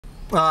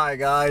Alright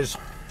guys,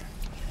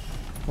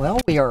 well,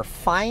 we are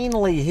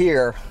finally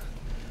here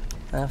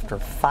after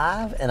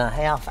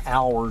 5.5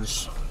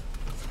 hours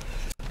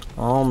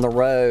on the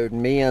road.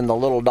 Me and the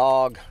little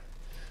dog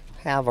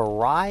have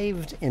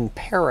arrived in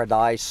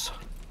paradise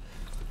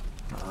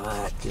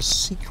at this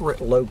secret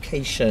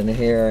location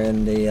here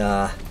in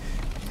the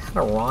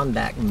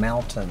Adirondacks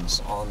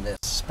mountains on this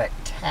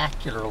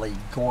spectacularly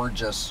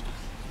gorgeous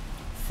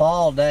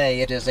fall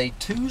day. It is a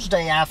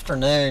Tuesday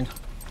afternoon,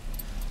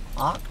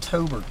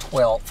 October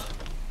 12th,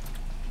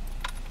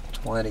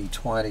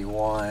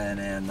 2021,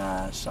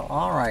 and so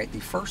alright, the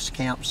first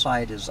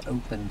campsite is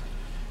open.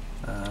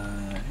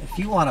 If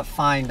you want to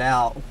find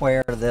out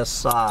where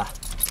this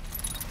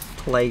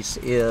place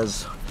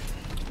is,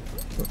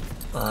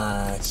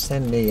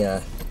 send me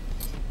a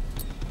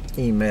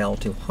email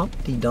to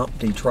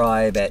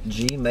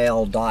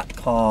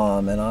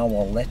humptydumptytribe@gmail.com and I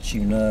will let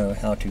you know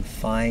how to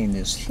find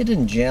this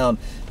hidden gem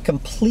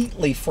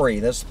completely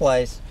free. This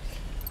place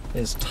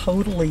is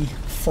totally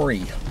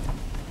free.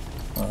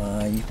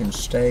 You can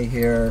stay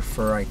here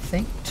for I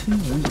think 2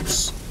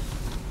 weeks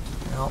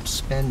without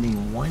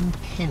spending 1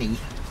 penny.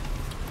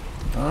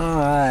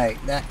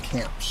 Alright, that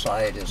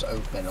campsite is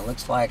open. It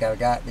looks like I've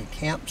got the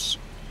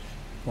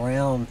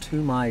campground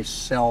to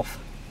myself.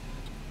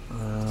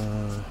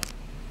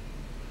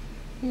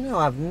 You know,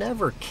 I've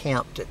never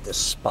camped at this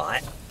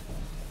spot.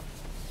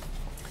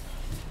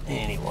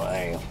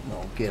 Anyway,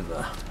 I'll give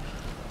a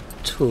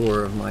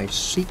tour of my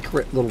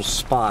secret little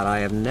spot. I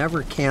have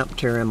never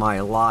camped here in my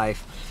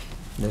life.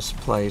 This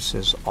place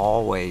has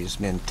always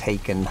been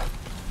taken.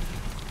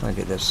 Look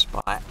at this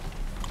spot.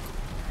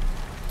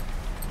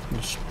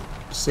 Just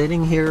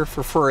sitting here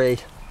for free.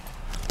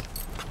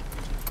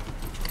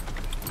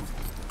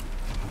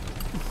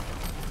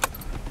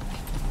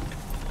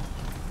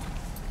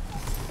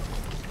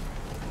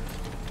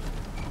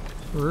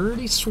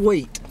 Pretty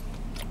sweet.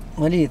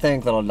 What do you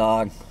think, little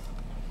dog?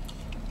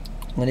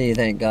 What do you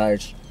think,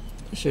 guys?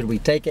 Should we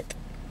take it?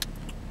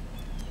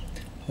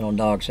 Little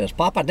dog says,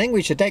 Pop, I think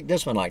we should take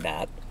this one like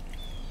that.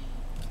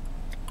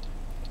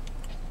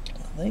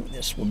 I think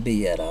this will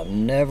be it. I've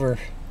never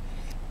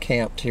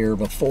camped here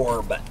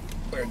before, but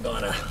we're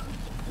gonna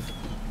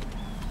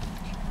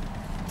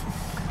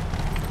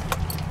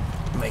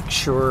make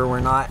sure we're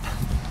not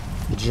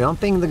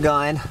jumping the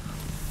gun.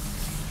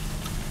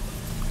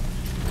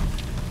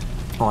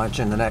 Watch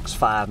in the next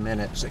 5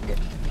 minutes.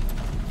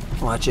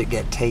 Watch it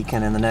get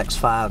taken in the next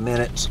 5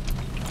 minutes.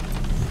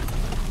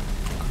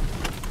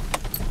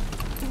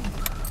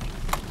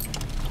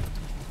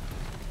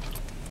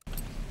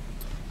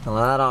 Well,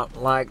 I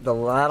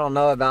don't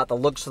know about the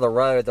looks of the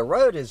road. The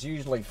road is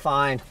usually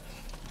fine.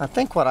 I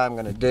think what I'm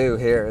going to do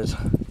here is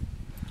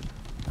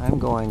I'm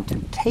going to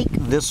take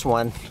this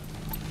one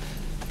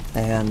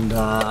and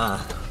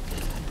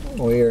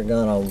we are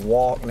going to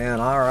walk down.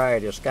 All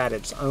right, it's got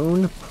its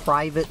own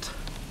private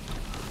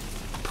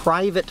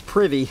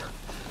privy.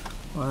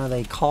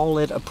 They call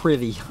it a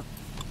privy.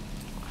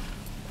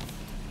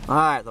 All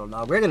right, little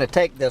dog. We're going to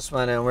take this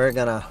one and we're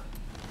going to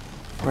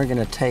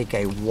take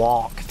a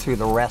walk through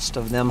the rest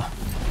of them.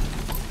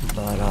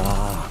 But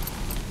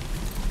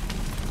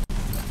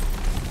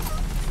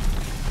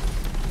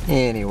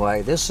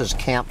anyway, this is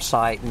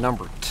campsite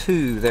number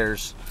 2.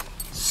 There's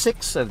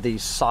 6 of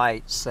these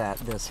sites at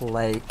this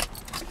lake,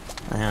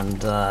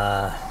 and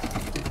here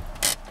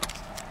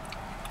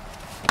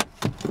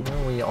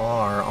we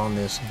are on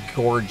this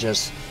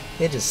gorgeous,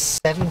 it is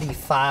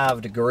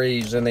 75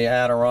 degrees in the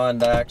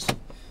Adirondacks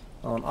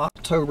on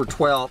October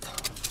 12th.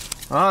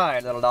 All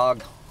right, little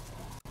dog.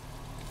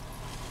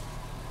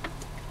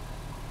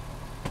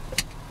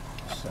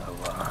 So,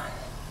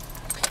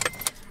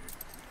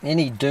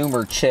 any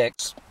doomer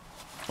chicks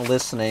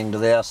listening to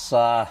this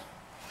who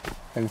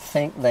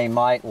think they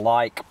might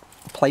like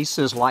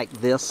places like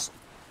this,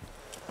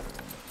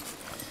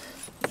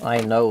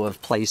 I know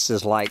of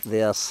places like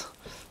this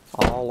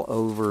all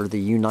over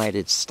the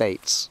United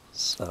States.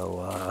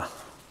 So,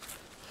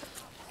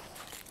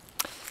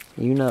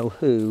 you know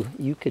who.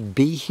 You could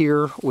be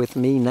here with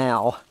me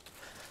now.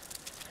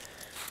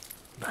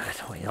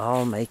 But we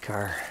all make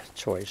our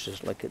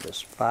choices. Look at this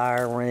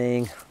fire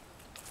ring.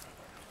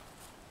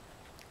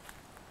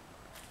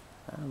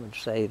 I would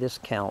say this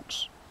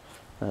counts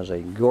as a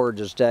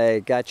gorgeous day.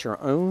 Got your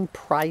own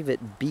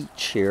private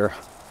beach here.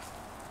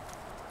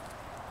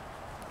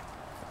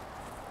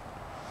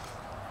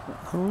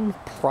 Own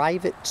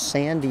private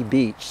sandy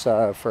beach.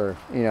 So for,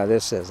 you know,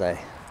 this is a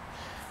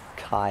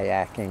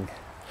kayaking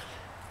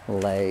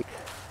lake.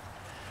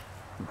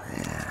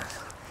 Man.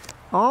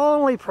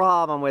 Only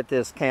problem with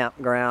this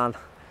campground,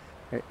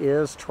 there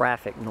is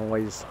traffic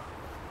noise.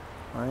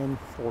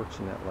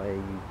 Unfortunately,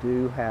 you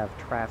do have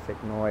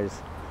traffic noise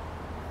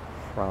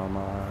from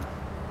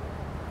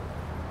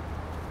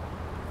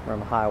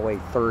Highway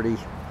 30.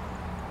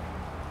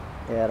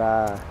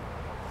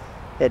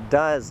 It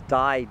does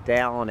die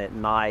down at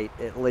night,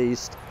 at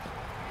least,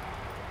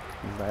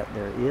 but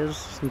there is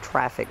some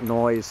traffic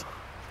noise.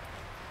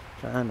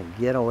 Trying to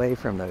get away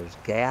from those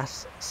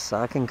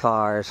gas-sucking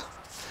cars.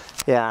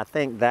 Yeah, I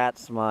think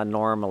that's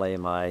normally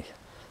my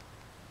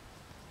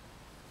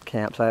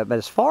campsite. But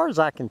as far as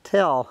I can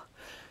tell,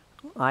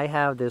 I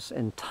have this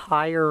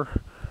entire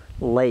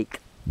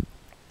lake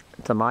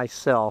to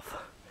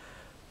myself.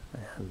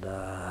 And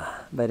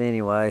but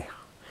anyway,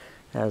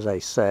 as I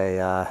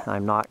say,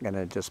 I'm not going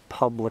to just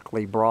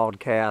publicly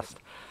broadcast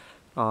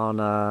on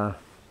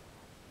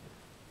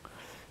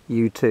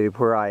YouTube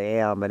where I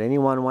am. But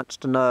anyone wants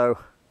to know,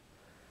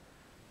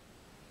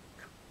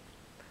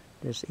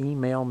 just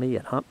email me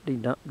at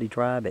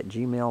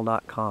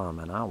humptydumptytribe@gmail.com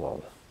and I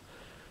will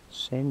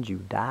send you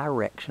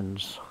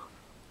directions.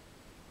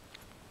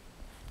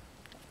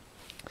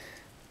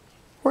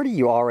 What are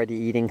you already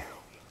eating?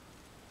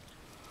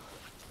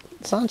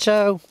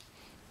 Sancho?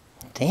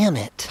 Damn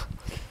it.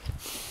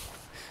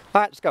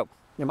 Alright, let's go.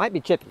 There might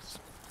be chippies.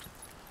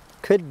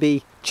 Could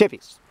be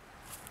chippies.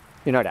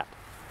 You know that.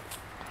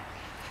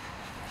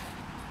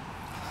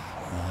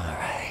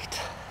 Alright.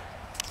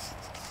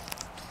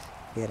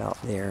 Get out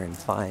there and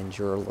find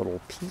your little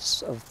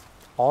piece of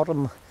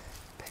autumn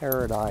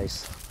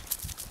paradise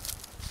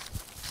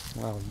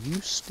while you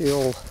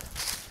still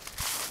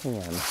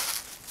can.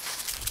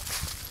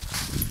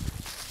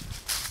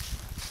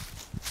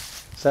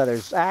 So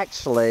there's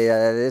actually,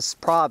 this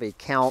probably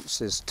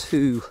counts as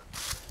 2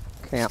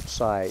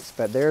 campsites,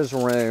 but there's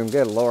room.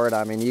 Good Lord,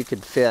 I mean, you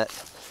could fit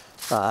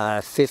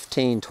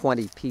 15,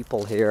 20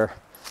 people here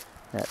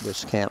at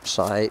this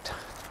campsite.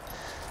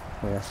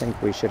 I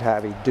think we should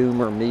have a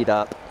doomer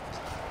meetup.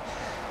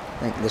 I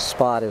think this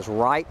spot is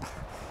ripe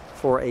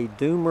for a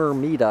doomer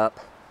meetup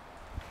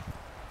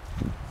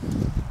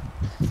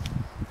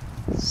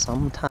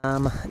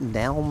sometime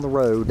down the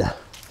road.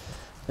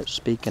 But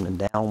speaking of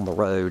down the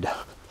road,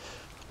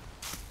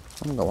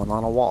 I'm going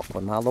on a walk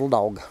with my little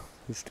dog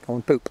who's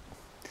going poop.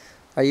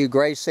 Are you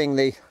gracing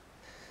the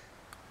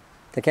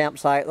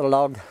campsite, little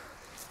dog?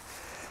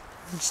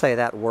 I'd say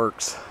that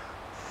works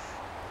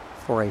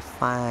for a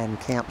fine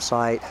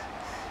campsite.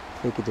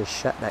 We could just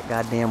shut that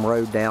goddamn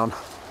road down.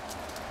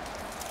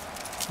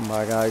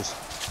 Bye, guys.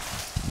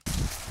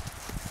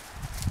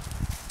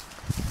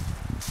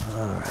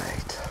 All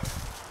right.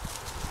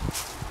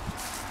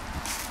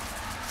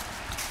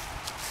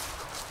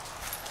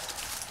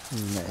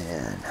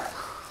 Man,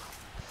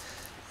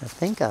 I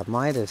think I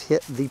might have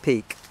hit the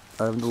peak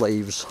of the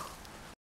leaves.